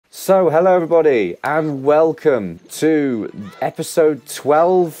So, hello everybody, and welcome to episode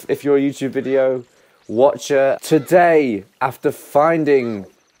 12, if you're a YouTube video watcher. Today, after finding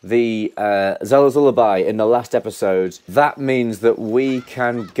the Zelda's Lullaby in the last episode, that means that we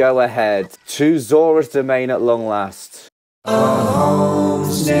can go ahead to Zora's Domain at long last. A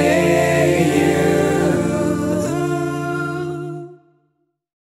home's near you.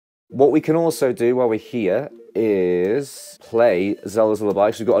 What we can also do while we're here is play Zelda's Lullaby,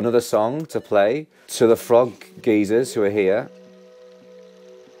 because we've got another song to play to the frog geezers who are here.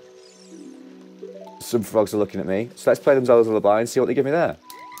 Some frogs are looking at me. So let's play them Zelda's Lullaby and see what they give me there.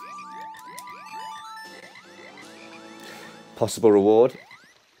 Possible reward.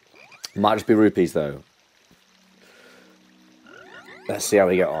 Might just be rupees though. Let's see how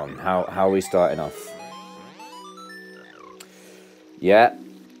we get on. How are we starting off? Yeah.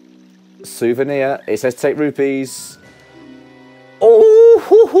 Souvenir. It says take rupees. Oh,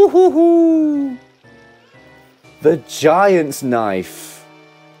 hoo, hoo, hoo, hoo. The giant's knife.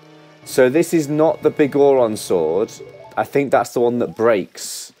 So this is not the Big Goron sword. I think that's the one that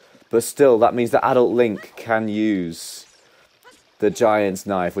breaks. But still, that means that adult Link can use the giant's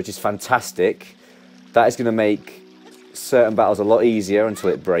knife, which is fantastic. That is going to make certain battles a lot easier until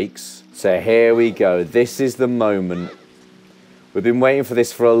it breaks. So here we go. This is the moment. We've been waiting for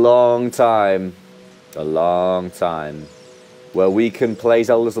this for a long time. A long time. Where we can play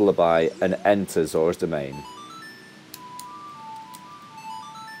Zelda's Lullaby and enter Zora's Domain.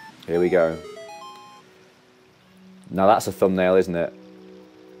 Here we go. Now that's a thumbnail, isn't it?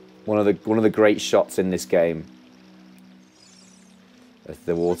 One of the great shots in this game.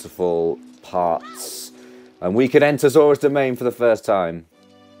 The waterfall parts. And we can enter Zora's Domain for the first time.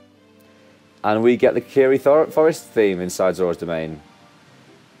 And we get the Kiri Forest theme inside Zora's Domain.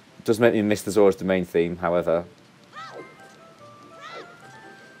 It does make me miss the Zora's Domain theme, however.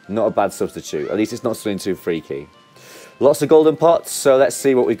 Not a bad substitute. At least it's not something too freaky. Lots of golden pots, so let's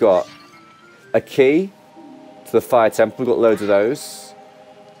see what we've got. A key to the fire temple. We've got loads of those.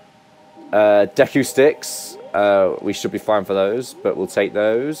 Deku sticks. We should be fine for those, but we'll take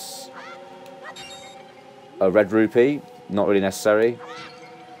those. A red rupee. Not really necessary.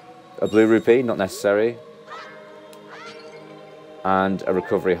 A blue rupee, not necessary. And a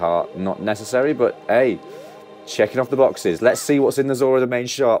recovery heart, not necessary, but hey, checking off the boxes. Let's see what's in the Zora Domain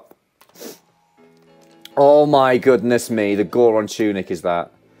shop. Oh my goodness me, the Goron tunic is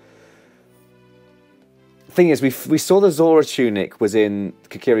that. Thing is, we saw the Zora tunic was in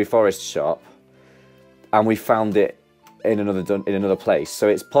Kiri Forest shop, and we found it in another place. So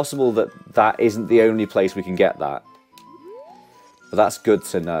it's possible that that isn't the only place we can get that. But that's good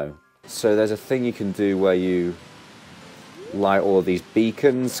to know. So there's a thing you can do where you light all of these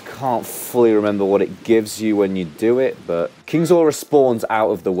beacons. Can't fully remember what it gives you when you do it, but King Zora spawns out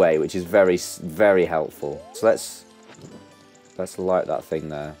of the way, which is very, very helpful. So let's light that thing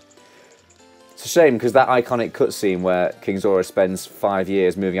there. It's a shame because that iconic cutscene where King Zora spends 5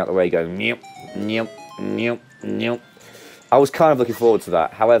 years moving out the way going nyop, nyop, nyop, nyop. I was kind of looking forward to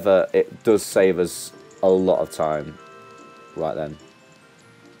that. However, it does save us a lot of time right then.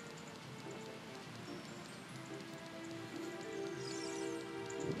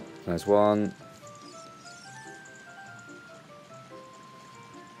 There's one.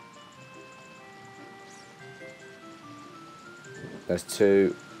 There's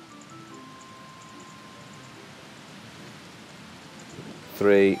two.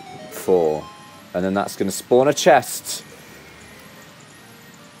 3, 4. And then that's going to spawn a chest.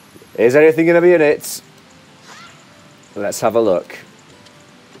 Is anything going to be in it? Let's have a look.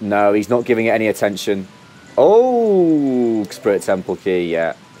 No, he's not giving it any attention. Oh, Spirit Temple key,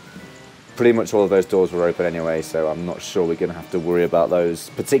 yeah. Pretty much all of those doors were open anyway, so I'm not sure we're going to have to worry about those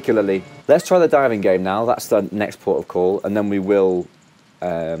particularly. Let's try the diving game now. That's the next port of call, and then we will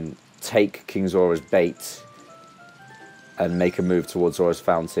take King Zora's bait and make a move towards Zora's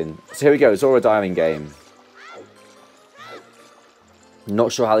fountain. So here we go, Zora diving game.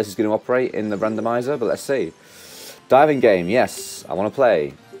 Not sure how this is going to operate in the randomizer, but let's see. Diving game, yes, I want to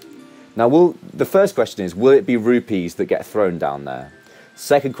play. Now, the first question is, will it be rupees that get thrown down there?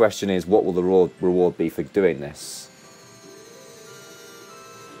 Second question is, what will the reward be for doing this?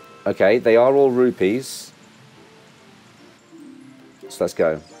 Okay, they are all rupees. So let's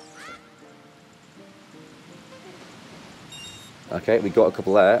go. Okay, we got a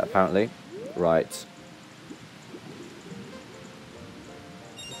couple there, apparently. Right.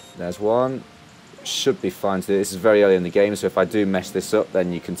 There's one. Should be fine to do. This is very early in the game, so if I do mess this up,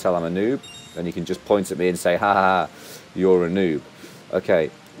 then you can tell I'm a noob. Then you can just point at me and say, ha ha ha, you're a noob.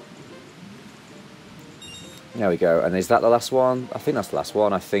 Okay. There we go. And is that the last one? I think that's the last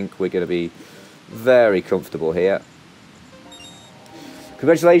one. I think we're going to be very comfortable here.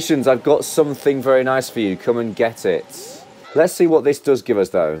 Congratulations, I've got something very nice for you. Come and get it. Let's see what this does give us,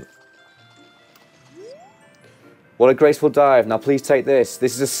 though. What a graceful dive. Now, please take this.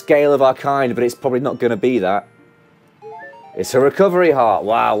 This is a scale of our kind, but it's probably not going to be that. It's a recovery heart.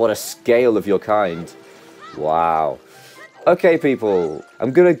 Wow, what a scale of your kind. Wow. Okay, people.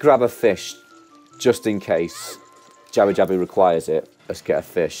 I'm going to grab a fish, just in case Jabby Jabby requires it. Let's get a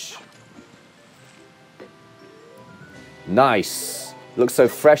fish. Nice. Looks so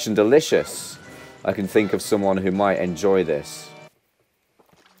fresh and delicious. I can think of someone who might enjoy this.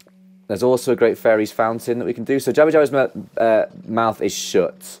 There's also a great fairies fountain that we can do. So Jabby Jabby's mouth is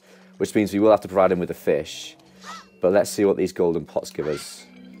shut, which means we will have to provide him with a fish. But let's see what these golden pots give us.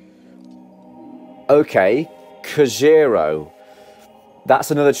 Okay, Kajiro.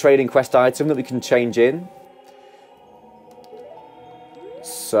 That's another trading quest item that we can change in.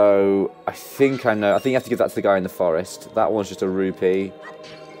 So, I think I know. I think you have to give that to the guy in the forest. That one's just a rupee.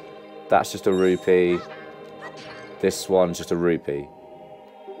 That's just a rupee. This one's just a rupee.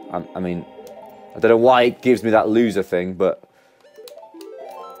 I mean, I don't know why it gives me that loser thing, but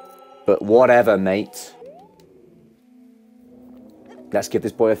whatever, mate. Let's give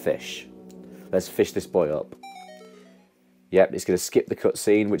this boy a fish. Let's fish this boy up. Yep, it's going to skip the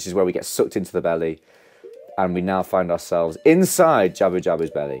cutscene, which is where we get sucked into the belly. And we now find ourselves inside Jabba Jabba's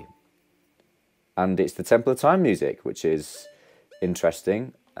belly. And it's the Temple of Time music, which is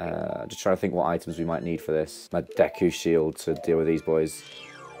interesting. Just trying to think what items we might need for this. My Deku shield to deal with these boys.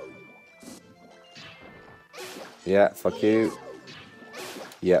 Yeah, fuck you.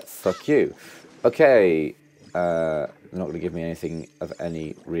 Yeah, fuck you. Okay. Not going to give me anything of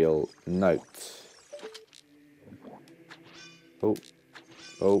any real note. Oh.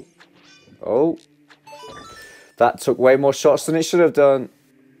 Oh. Oh. That took way more shots than it should have done.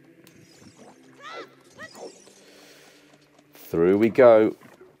 Through we go.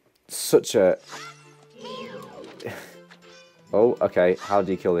 Such a... Oh, okay. How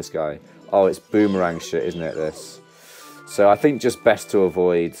do you kill this guy? Oh, it's boomerang shit, isn't it, this? So I think just best to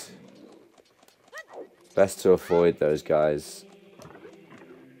avoid... Best to avoid those guys.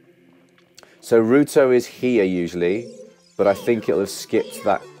 So Ruto is here usually, but I think it'll have skipped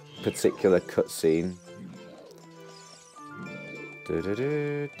that particular cutscene.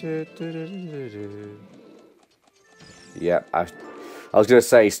 Yeah, I was going to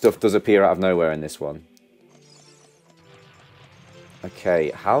say stuff does appear out of nowhere in this one.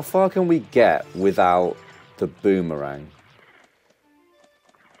 Okay, how far can we get without the boomerang?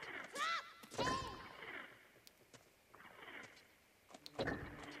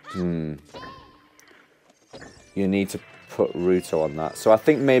 You need to put Ruto on that. So I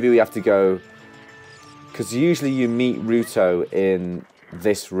think maybe we have to go... Because usually you meet Ruto in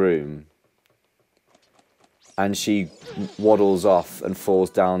this room. And she waddles off and falls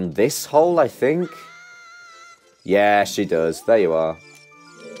down this hole, I think. Yeah, she does. There you are.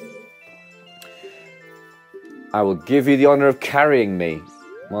 I will give you the honour of carrying me.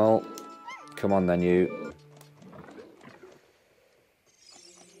 Well, come on then, you.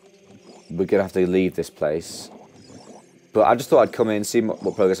 We're going to have to leave this place. But I just thought I'd come in, see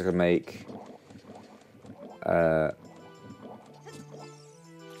what progress I could make.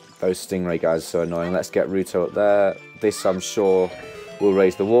 Those stingray guys are so annoying. Let's get Ruto up there. This, I'm sure, will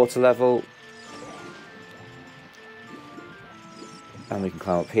raise the water level. And we can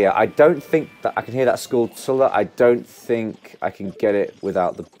climb up here. I don't think that I can hear that Skulltula. I don't think I can get it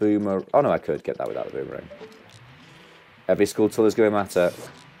without the boomer. Oh, no, I could get that without the boomerang. Every Skulltula is going to matter.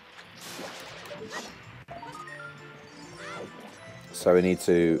 So we need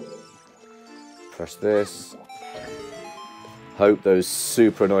to press this. Hope those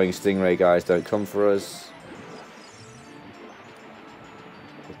super annoying stingray guys don't come for us.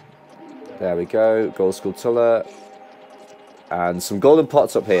 There we go. Gold Skulltula. And some golden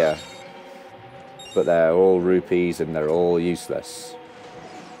pots up here. But they're all rupees and they're all useless.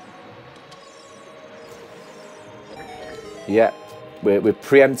 Yeah. We're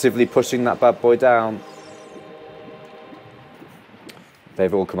preemptively pushing that bad boy down.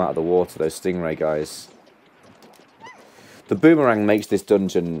 They've all come out of the water, those stingray guys. The boomerang makes this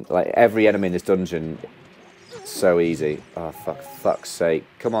dungeon, like every enemy in this dungeon, so easy. Oh, fuck's sake.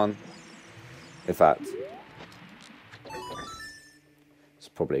 Come on. In fact, it's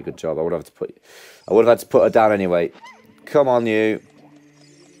probably a good job. I would have had to put her down anyway. Come on, you.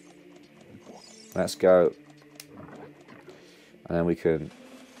 Let's go. And then we can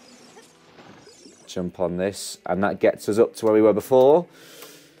jump on this. And that gets us up to where we were before.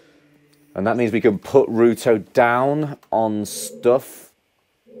 And that means we can put Ruto down on stuff.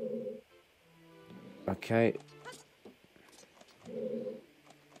 Okay.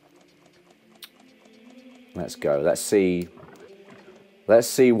 Let's go. Let's see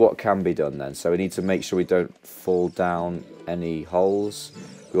what can be done then. So we need to make sure we don't fall down any holes.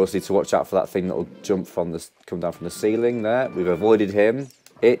 We also need to watch out for that thing that will come down from the ceiling there. We've avoided him.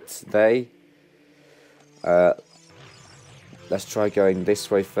 They. Let's try going this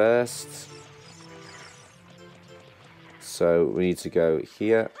way first. So we need to go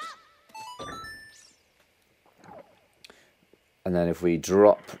here. And then if we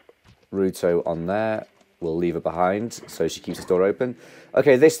drop Ruto on there, we'll leave her behind so she keeps the door open.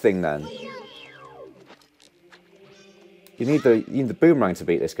 Okay, this thing then. You need the boomerang to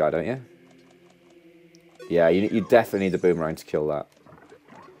beat this guy, don't you? Yeah, you definitely need the boomerang to kill that.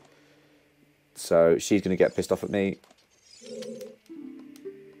 So she's going to get pissed off at me.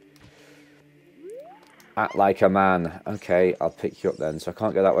 Act like a man. Okay, I'll pick you up then. So I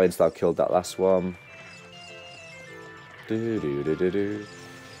can't go that way until I've killed that last one.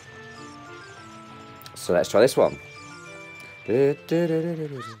 So let's try this one.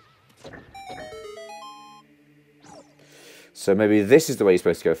 So maybe this is the way you're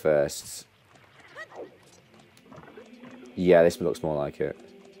supposed to go first. Yeah, this looks more like it.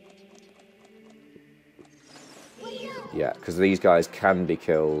 Yeah, because these guys can be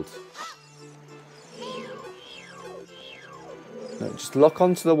killed. No, just lock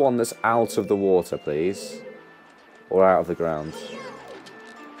onto the one that's out of the water, please. Or out of the ground.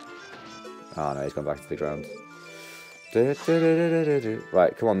 Oh no, he's gone back to the ground.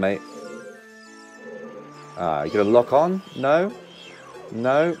 Right, come on, mate. You gonna lock on? No?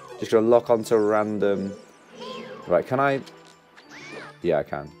 No? Just gonna lock onto random. Right, can I? Yeah, I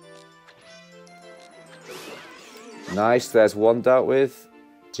can. Nice, there's one dealt with.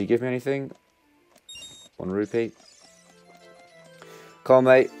 Do you give me anything? 1 rupee. Come on,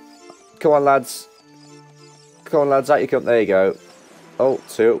 mate. Come on, lads. Come on, lads, out you come. There you go. Oh,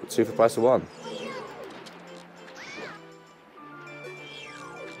 two for the price of 1.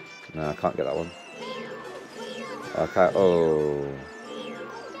 No, I can't get that one. Okay, oh.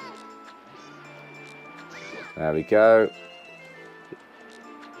 There we go.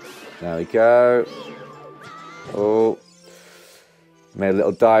 There we go. Oh. Made a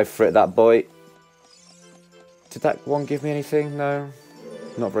little dive for it, that boy. Did that one give me anything? No.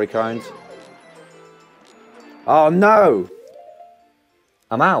 Not very kind. Oh, no!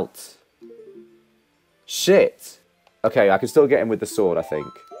 I'm out. Shit. Okay, I can still get him with the sword, I think.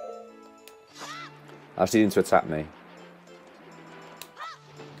 I just need him to attack me.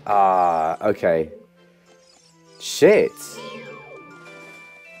 Ah, okay. Shit.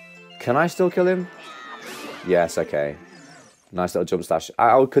 Can I still kill him? Yes, okay. Nice little jump slash.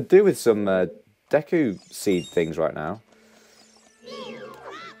 I could do with some Deku seed things right now.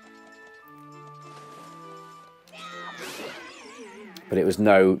 But it was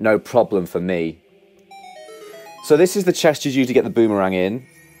no problem for me. So this is the chest you do to get the boomerang in.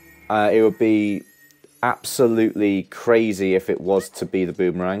 It would be absolutely crazy if it was to be the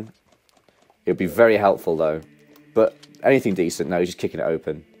boomerang. It would be very helpful though. But anything decent, no, just kicking it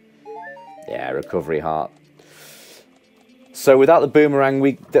open. Yeah, recovery heart. So without the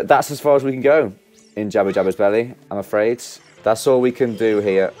boomerang, that's as far as we can go in Jabba Jabba's belly, I'm afraid. That's all we can do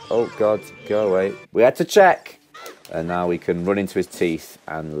here. Oh god, go away. We had to check. And now we can run into his teeth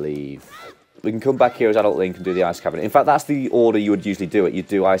and leave. We can come back here as Adult Link and do the Ice Cavern. In fact, that's the order you would usually do it. You'd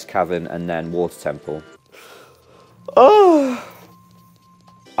do Ice Cavern and then Water Temple. Oh!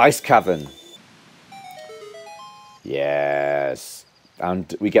 Ice Cavern. Yes.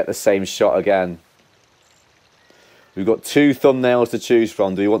 And we get the same shot again. We've got 2 thumbnails to choose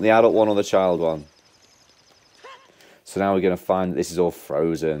from. Do you want the adult one or the child one? So now we're going to find that this is all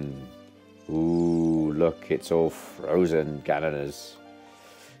frozen. Ooh, look, it's all frozen, Ganoners.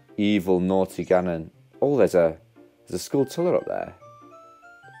 Evil, naughty Ganon. Oh, there's a Skulltula up there.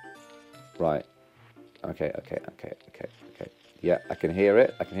 Right. Okay. Yeah, I can hear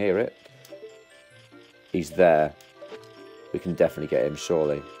it. He's there. We can definitely get him,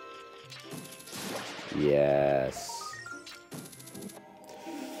 surely. Yes.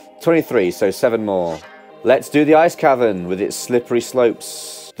 23, so 7 more. Let's do the Ice Cavern with its slippery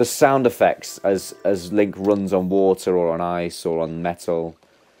slopes. The sound effects as Link runs on water or on ice or on metal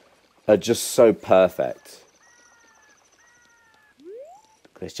are just so perfect.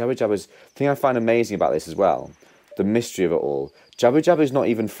 This Jabba Jabba's thing I find amazing about this as well, the mystery of it all. Jabba Jabba's not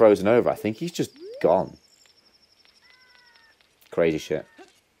even frozen over. I think he's just gone. Crazy shit.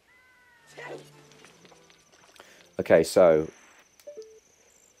 Okay, so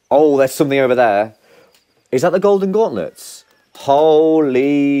Oh, there's something over there. Is that the golden gauntlets?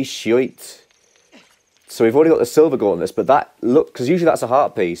 Holy shit. So we've already got the silver gauntlets, but that look, because usually that's a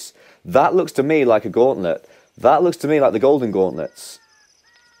heart piece. That looks to me like a gauntlet. That looks to me like the golden gauntlets.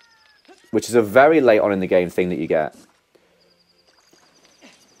 Which is a very late on in the game thing that you get.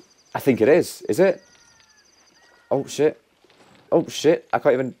 I think it is. Is it? Oh, shit. Oh, shit. I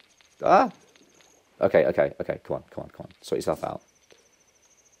can't even... Ah! Okay. Come on. Sort yourself out.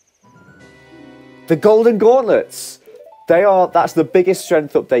 The golden gauntlets! That's the biggest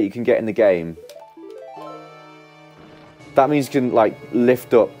strength update you can get in the game. That means you can, like,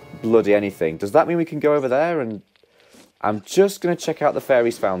 lift up bloody anything. Does that mean we can go over there and... I'm just going to check out the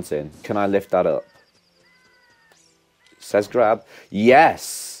fairy's fountain. Can I lift that up? It says grab.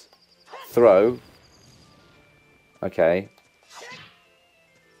 Yes! Throw. Okay.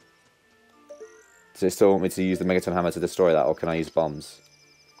 Does it still want me to use the Megaton Hammer to destroy that, or can I use bombs?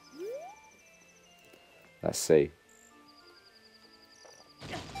 Let's see.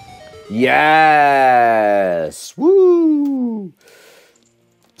 Yes! Woo!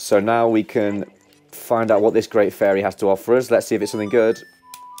 So now we can find out what this great fairy has to offer us. Let's see if it's something good.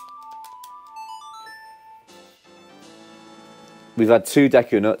 We've had 2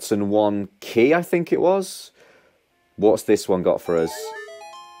 Deku Nuts and 1 key, I think it was. What's this one got for us?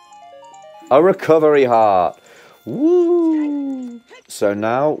 A recovery heart. Woo! So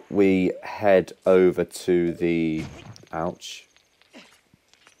now we head over to the... Ouch.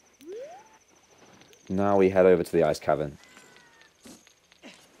 Now we head over to the ice cavern.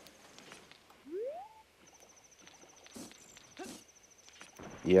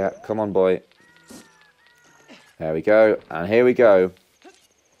 Yeah, come on, boy. There we go. And here we go.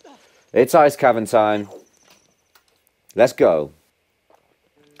 It's ice cavern time. Let's go.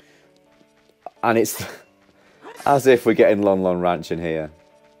 And it's as if we're getting Lon Lon Ranch in here.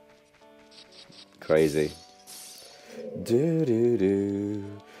 Crazy.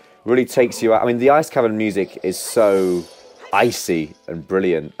 Really takes you out. I mean, the ice cavern music is so icy and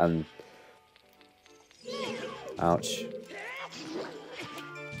brilliant. And ouch.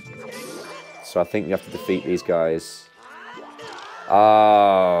 So I think we have to defeat these guys.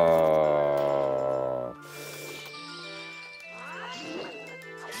 Oh.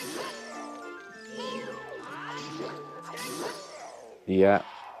 Yeah.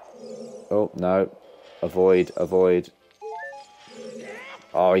 Oh, no. Avoid, avoid.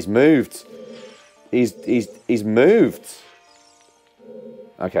 Oh, he's moved. He's moved.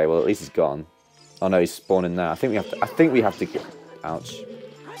 Okay, well at least he's gone. Oh no, he's spawning now. I think we have to get... Ouch.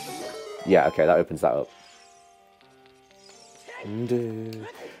 Yeah, okay, that opens that up.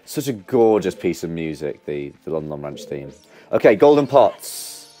 Such a gorgeous piece of music, the Lon Lon Ranch theme. Okay, golden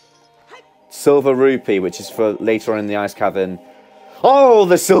pots. Silver rupee, which is for later on in the ice cavern. Oh,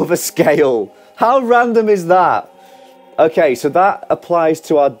 the silver scale! How random is that? Okay, so that applies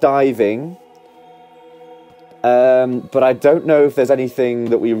to our diving. But I don't know if there's anything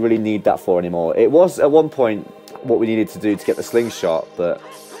that we really need that for anymore. It was, at one point, what we needed to do to get the slingshot, but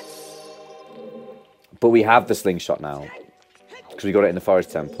we have the slingshot now. Because we got it in the forest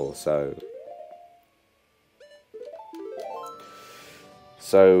temple, so...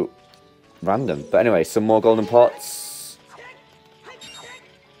 So, random. But anyway, some more golden pots.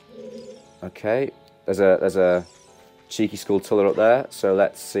 Okay, there's a cheeky skulltula up there, so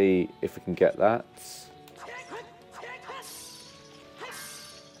let's see if we can get that.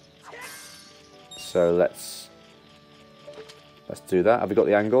 So let's do that. Have we got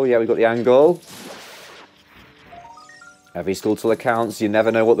the angle? Yeah, we got the angle. Every skulltula counts. You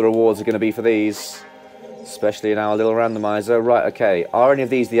never know what the rewards are going to be for these, especially in our little randomizer. Right, okay. Are any of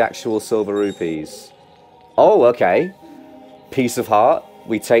these the actual silver rupees? Oh, okay. Piece of heart.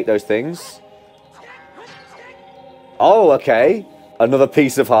 We take those things. Oh, okay. Another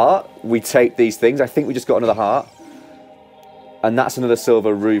piece of heart. We take these things. I think we just got another heart. And that's another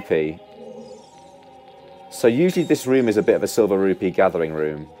silver rupee. So usually this room is a bit of a silver rupee gathering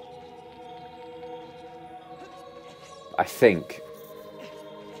room. I think.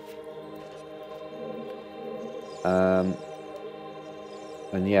 And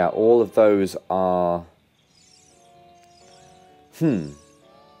yeah, all of those are... So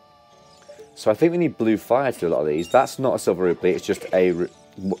I think we need blue fire to do a lot of these. That's not a silver rupee, it's just a...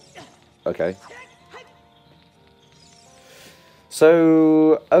 Okay.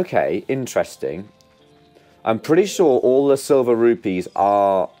 So, okay, interesting. I'm pretty sure all the silver rupees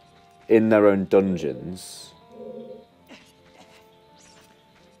are in their own dungeons.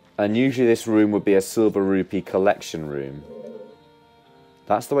 And usually this room would be a silver rupee collection room.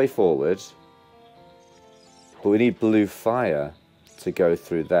 That's the way forward. But we need blue fire to go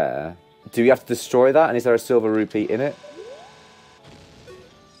through there. Do we have to destroy that? And is there a silver rupee in it?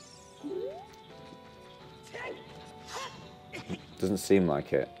 Doesn't seem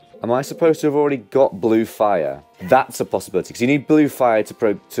like it. Am I supposed to have already got blue fire? That's a possibility, because you need blue fire to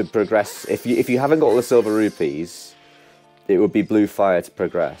progress. If you haven't got all the silver rupees, it would be blue fire to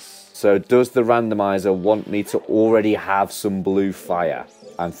progress. So does the randomizer want me to already have some blue fire?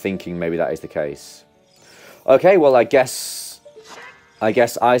 I'm thinking maybe that is the case. Okay, well I guess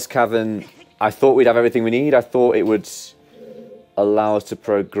Ice Cavern, I thought we'd have everything we need. I thought it would allow us to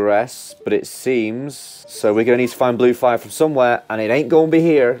progress, but it seems so we're going to need to find blue fire from somewhere, and it ain't going to be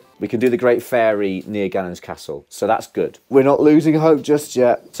here. We can do the Great Fairy near Ganon's castle, so that's good. We're not losing hope just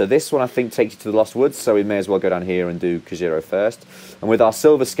yet. So this one I think takes you to the Lost Woods, so we may as well go down here and do Kajiro first. And with our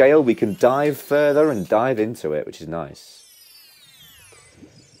silver scale we can dive further and dive into it, which is nice.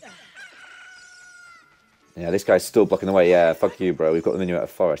 Yeah, this guy's still blocking the way. Yeah, fuck you, bro. We've got the menu out of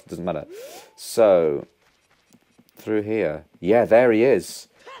forest. It doesn't matter. So through here. Yeah, there he is.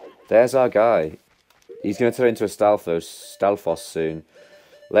 There's our guy. He's going to turn into a Stalfos soon.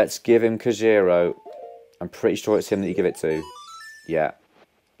 Let's give him Kajiro. I'm pretty sure it's him that you give it to. Yeah.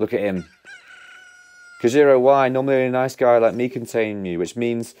 Look at him. Kajiro, why? Normally a nice guy like me can tame you, which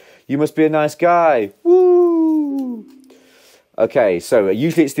means you must be a nice guy. Woo! Okay, so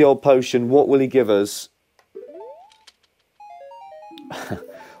usually it's the old potion. What will he give us?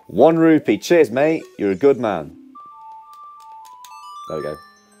 1 rupee. Cheers, mate. You're a good man. There we go.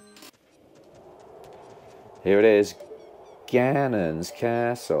 Here it is. Ganon's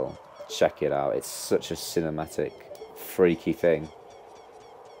castle. Check it out. It's such a cinematic, freaky thing.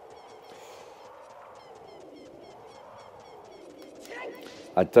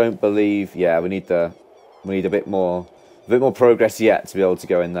 I don't believe... Yeah, we need a bit more progress yet to be able to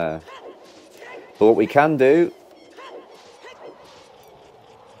go in there. But what we can do...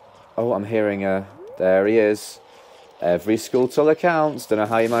 Oh, I'm hearing a... There he is. Every Skulltula counts. Don't know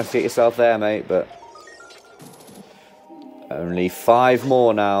how you managed to get yourself there, mate, but... Only 5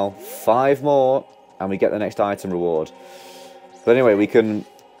 more now. 5 more, and we get the next item reward. But anyway, we can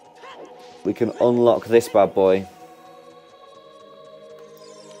unlock this bad boy.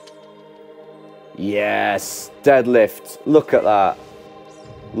 Yes! Deadlift. Look at that.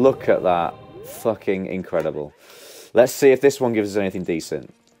 Look at that. Fucking incredible. Let's see if this one gives us anything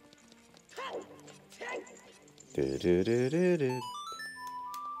decent.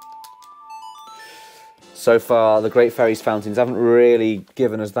 So far, the Great Fairy's fountains haven't really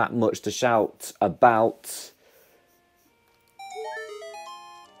given us that much to shout about.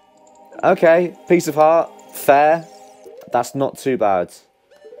 Okay, piece of heart, fair. That's not too bad.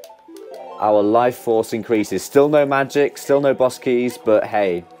 Our life force increases. Still no magic, still no boss keys, but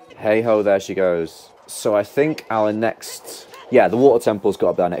hey. Hey ho, there she goes. So I think our next... Yeah, the Water Temple's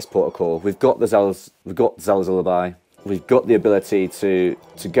got to be our next port of call. We've got Zelda's Lullaby. We've got the ability to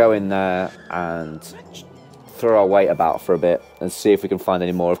go in there and throw our weight about for a bit and see if we can find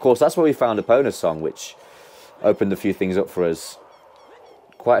any more. Of course, that's where we found Epona's song, which opened a few things up for us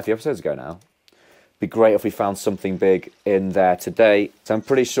quite a few episodes ago now. Be great if we found something big in there today. So I'm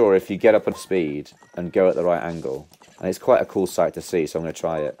pretty sure if you get up at speed and go at the right angle, and it's quite a cool sight to see, so I'm going to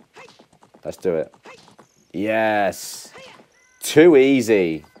try it. Let's do it. Yes! Too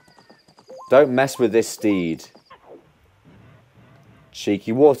easy. Don't mess with this steed.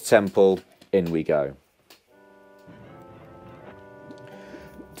 Cheeky Water Temple, in we go.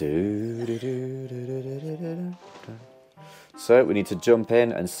 So we need to jump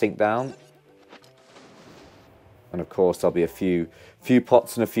in and sink down. And of course there'll be a few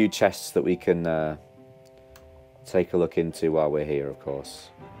pots and a few chests that we can take a look into while we're here, of course.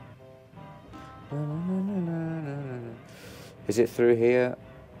 Is it through here?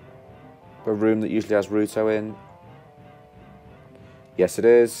 A room that usually has Ruto in? Yes, it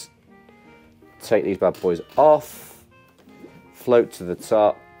is. Take these bad boys off. Float to the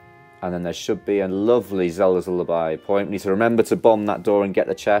top. And then there should be a lovely Zelda's Lullaby point. We need to remember to bomb that door and get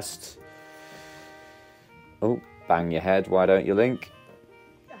the chest. Oh, bang your head. Why don't you, Link?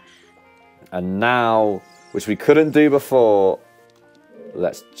 And now, which we couldn't do before,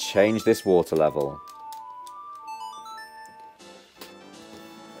 let's change this water level.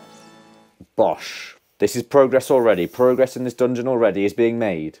 Bosh. This is progress already. Progress in this dungeon already is being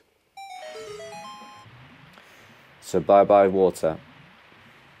made. So bye-bye water.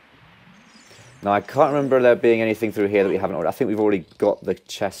 Now I can't remember there being anything through here that we haven't already. I think we've already got the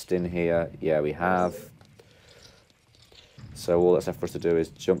chest in here. Yeah, we have. So all that's left for us to do is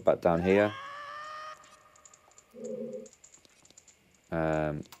jump back down here.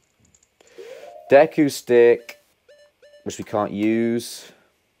 Deku Stick. which we can't use.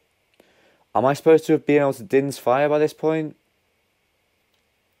 Am I supposed to have been able to Din's fire by this point?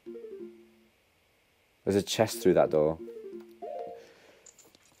 There's a chest through that door.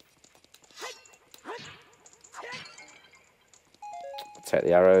 Take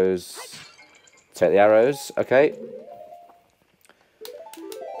the arrows. Take the arrows. Okay.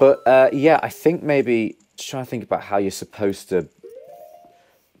 But, yeah, I think maybe... Just trying to think about how you're supposed to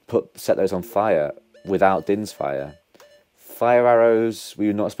set those on fire without Din's fire. Fire arrows,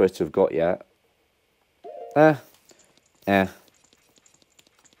 we're not supposed to have got yet. Because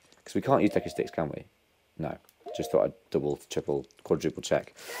we can't use Deku sticks, can we? No. Just thought I'd double, triple, quadruple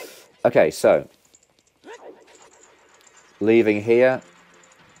check. Okay, so. Leaving here.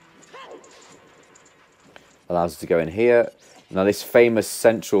 Allows us to go in here. Now this famous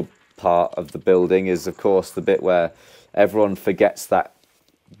central part of the building is, of course, the bit where everyone forgets that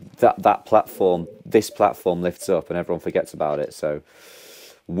platform, this platform lifts up and everyone forgets about it. So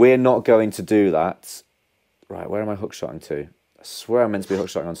we're not going to do that. Right, where am I hookshotting to? I swear I'm meant to be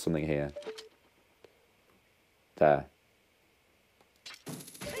hookshotting on something here. There.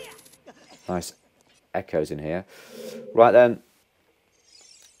 Nice echoes in here. Right then.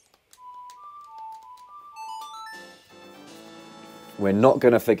 We're not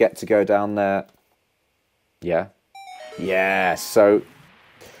going to forget to go down there. Yeah. Yeah, so...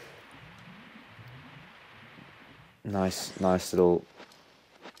 Nice little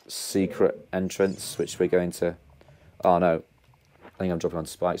secret entrance, which we're going to... Oh, no. I think I'm dropping on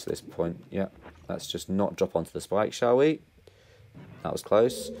spikes at this point. Yeah. Let's just not drop onto the spike, shall we? That was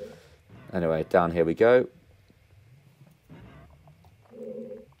close. Anyway, down here we go.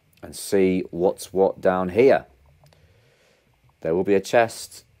 And see what's what down here. There will be a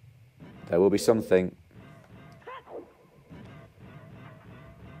chest. There will be something.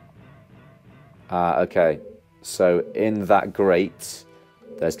 Okay. So, in that grate,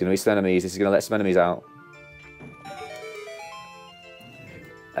 there's going to be some enemies. This is going to let some enemies out.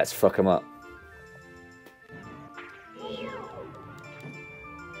 Let's fuck them up.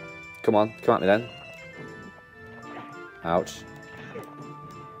 Come on, come at me then. Ouch.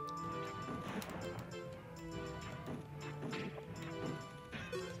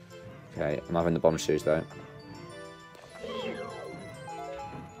 Okay, I'm having the bomb shoes though.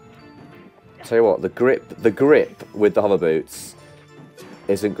 Tell you what, the grip with the hover boots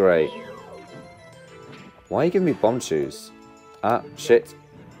isn't great. Why are you giving me bomb shoes? Ah, shit.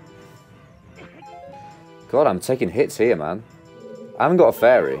 God, I'm taking hits here, man. I haven't got a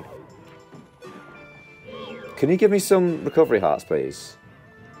fairy. Can you give me some recovery hearts, please?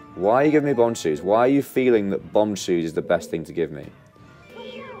 Why are you giving me bomb shoes? Why are you feeling that bomb shoes is the best thing to give me?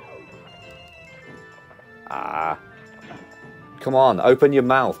 Ah. Come on, open your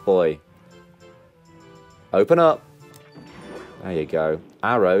mouth, boy. Open up. There you go.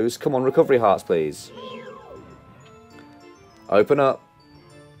 Arrows. Come on, recovery hearts, please. Open up.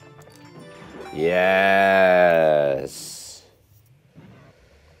 Yes.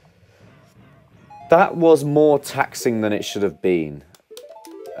 That was more taxing than it should have been.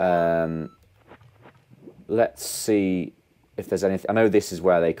 Let's see if there's anything. I know this is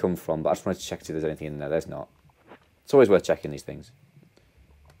where they come from, but I just wanted to check to see if there's anything in there. There's not. It's always worth checking these things.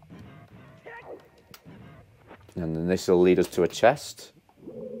 And then this will lead us to a chest.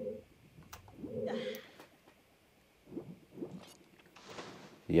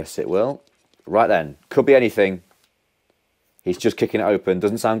 Yes, it will. Right then. Could be anything. He's just kicking it open.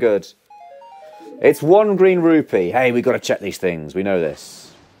 Doesn't sound good. It's 1 green rupee. Hey, we've got to check these things. We know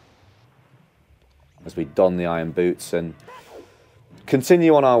this. As we don the iron boots and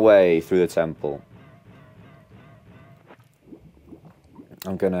continue on our way through the temple.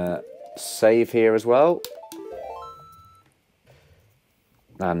 I'm going to save here as well.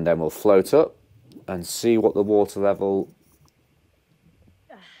 And then we'll float up and see what the water level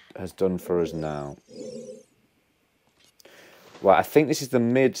has done for us now. Right, I think this is the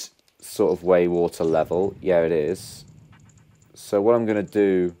mid sort of way water level. Yeah, it is. So what I'm going to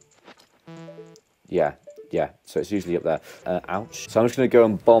do... Yeah, so it's usually up there. Ouch. So I'm just going to go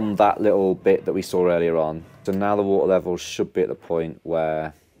and bomb that little bit that we saw earlier on. So now the water level should be at the point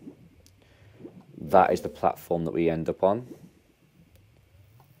where that is the platform that we end up on.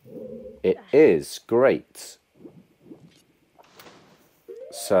 It is. Great.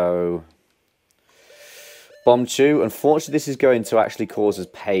 So, Bomb Chew. Unfortunately, this is going to actually cause us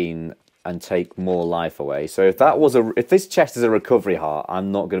pain and take more life away. So if this chest is a recovery heart,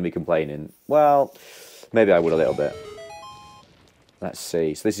 I'm not going to be complaining. Well, maybe I would a little bit. Let's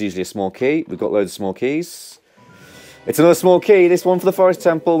see. So this is usually a small key. We've got loads of small keys. It's another small key. This one for the Forest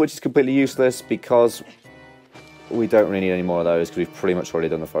Temple, which is completely useless because we don't really need any more of those because we've pretty much already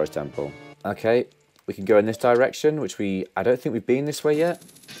done the forest temple. Okay, we can go in this direction, which I don't think we've been this way yet.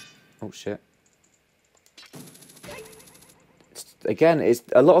 Oh shit. Again, it's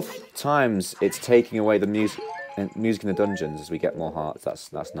a lot of times it's taking away the music in the dungeons as we get more hearts.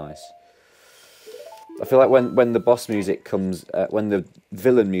 That's nice. I feel like when the boss music comes, when the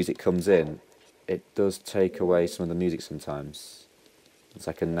villain music comes in, it does take away some of the music sometimes. As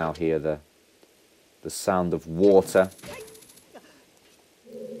I can now hear the sound of water.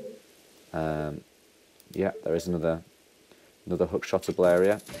 Yeah, there is another hookshotable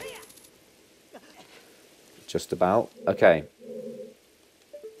area. Just about. Okay.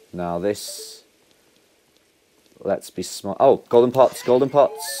 Now this. Let's be smart. Oh, golden pots, golden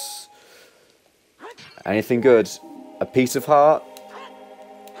pots. Anything good? A piece of heart.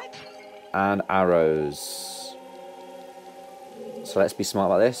 And arrows. So let's be smart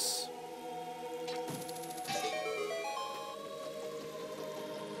about this.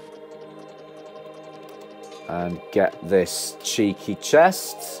 And get this cheeky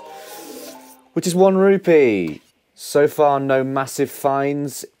chest, which is 1 rupee. So far, no massive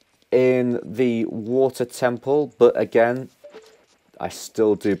finds in the water temple, but again, I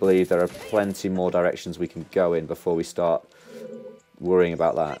still do believe there are plenty more directions we can go in before we start worrying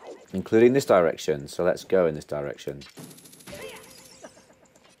about that, including this direction. So let's go in this direction.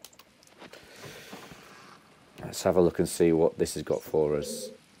 Let's have a look and see what this has got for us.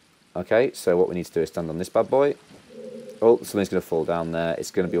 Okay, so what we need to do is stand on this bad boy. Oh, something's going to fall down there.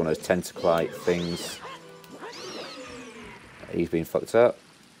 It's going to be one of those tentacle-like things. He's been fucked up.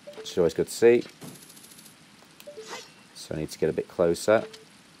 Which is always good to see. So I need to get a bit closer.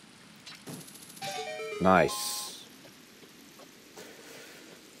 Nice.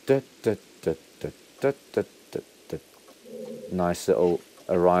 Nice little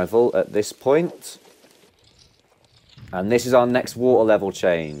arrival at this point. And this is our next water level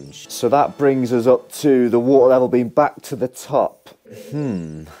change. So that brings us up to the water level being back to the top.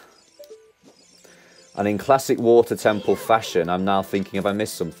 And in classic water temple fashion, I'm now thinking, have I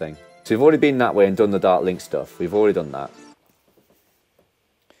missed something? So we've already been that way and done the Dark Link stuff. We've already done that.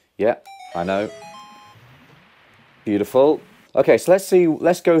 Yeah, I know. Beautiful. Okay, so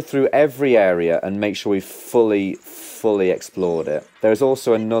let's go through every area and make sure we've fully explored it. There's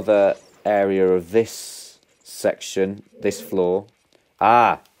also another area of this section, this floor.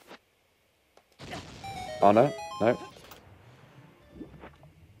 Ah! Oh no, no.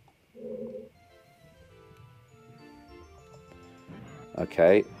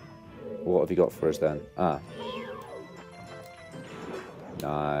 Okay. What have you got for us then? Ah.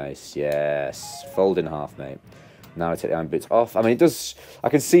 Nice, yes. Fold in half, mate. Now I take the iron boots off. I mean, it does... I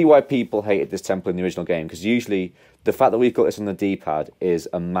can see why people hated this temple in the original game, because usually the fact that we've got this on the D-pad is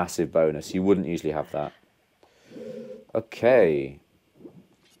a massive bonus. You wouldn't usually have that. Okay.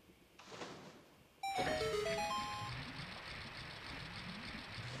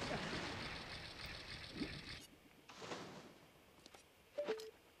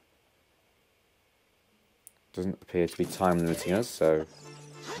 Doesn't appear to be time limiting us, so...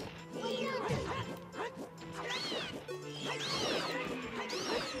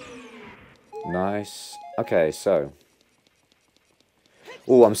 Nice. Okay, so...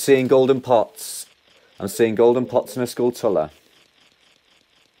 Oh, I'm seeing golden pots. I'm seeing golden pots and a Skulltula.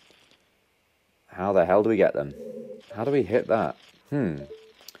 How the hell do we get them? How do we hit that?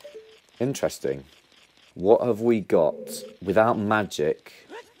 Interesting. What have we got without magic?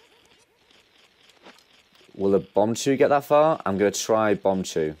 Will a Bombshell get that far? I'm going to try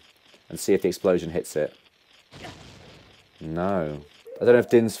Bombshell and see if the explosion hits it. No. I don't know if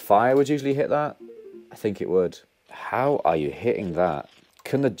Din's fire would usually hit that. I think it would. How are you hitting that?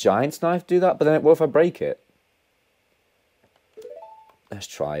 Can the Giant's Knife do that? But then what if I break it? Let's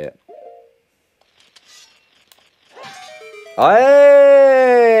try it. Hey!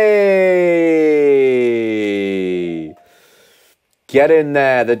 Get in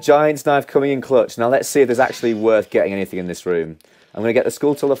there. The Giant's Knife coming in clutch. Now let's see if there's actually worth getting anything in this room. I'm going to get the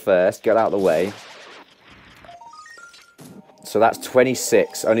Skulltula first. Get out of the way. So that's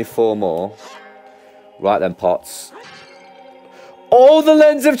 26. Only 4 more. Right then, pots. Oh, the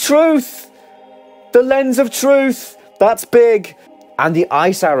Lens of Truth! The Lens of Truth! That's big! And the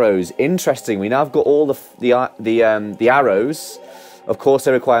ice arrows. Interesting. We now have got all the arrows. Of course,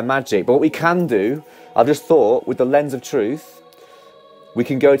 they require magic. But what we can do, I've just thought, with the Lens of Truth, we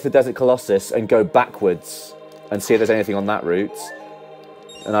can go to the Desert Colossus and go backwards and see if there's anything on that route.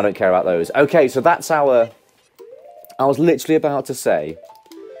 And I don't care about those. Okay, so that's our... I was literally about to say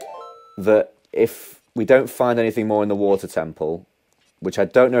that if we don't find anything more in the water temple, which I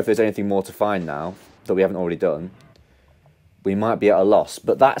don't know if there's anything more to find now that we haven't already done, we might be at a loss.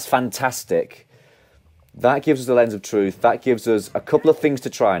 But that's fantastic. That gives us the lens of truth. That gives us a couple of things to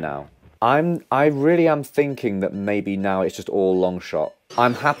try now. I really am thinking that maybe now it's just all long shot.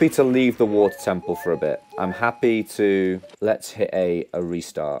 I'm happy to leave the water temple for a bit. I'm happy to... Let's hit a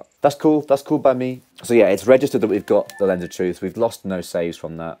restart. That's cool by me. So yeah, it's registered that we've got the lens of truth. We've lost no saves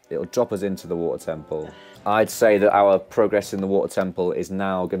from that. It'll drop us into the water temple. I'd say that our progress in the water temple is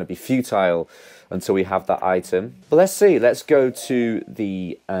now going to be futile until we have that item. But let's see. Let's go to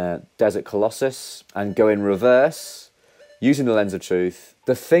the Desert Colossus and go in reverse using the lens of truth.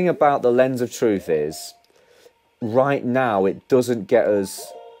 The thing about the lens of truth is, right now it doesn't get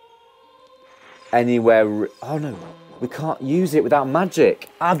us anywhere. Oh no, we can't use it without magic.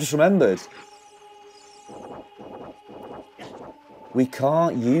 I've just remembered. We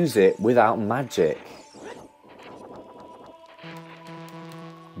can't use it without magic.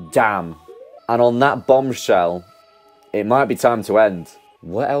 Damn. And on that bombshell, it might be time to end.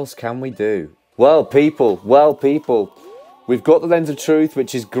 What else can we do? Well, people, we've got the lens of truth,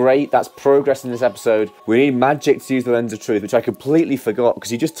 which is great. That's progress in this episode. We need magic to use the lens of truth, which I completely forgot,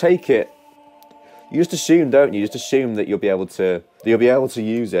 because you just take it. You just assume, don't you? You just assume that you'll be able to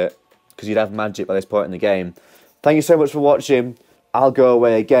use it, because you'd have magic by this point in the game. Thank you so much for watching. I'll go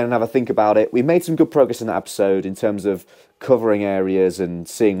away again and have a think about it. We made some good progress in that episode in terms of covering areas and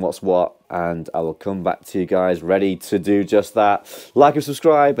seeing what's what, and I will come back to you guys ready to do just that. Like and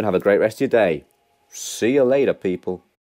subscribe, and have a great rest of your day. See you later, people.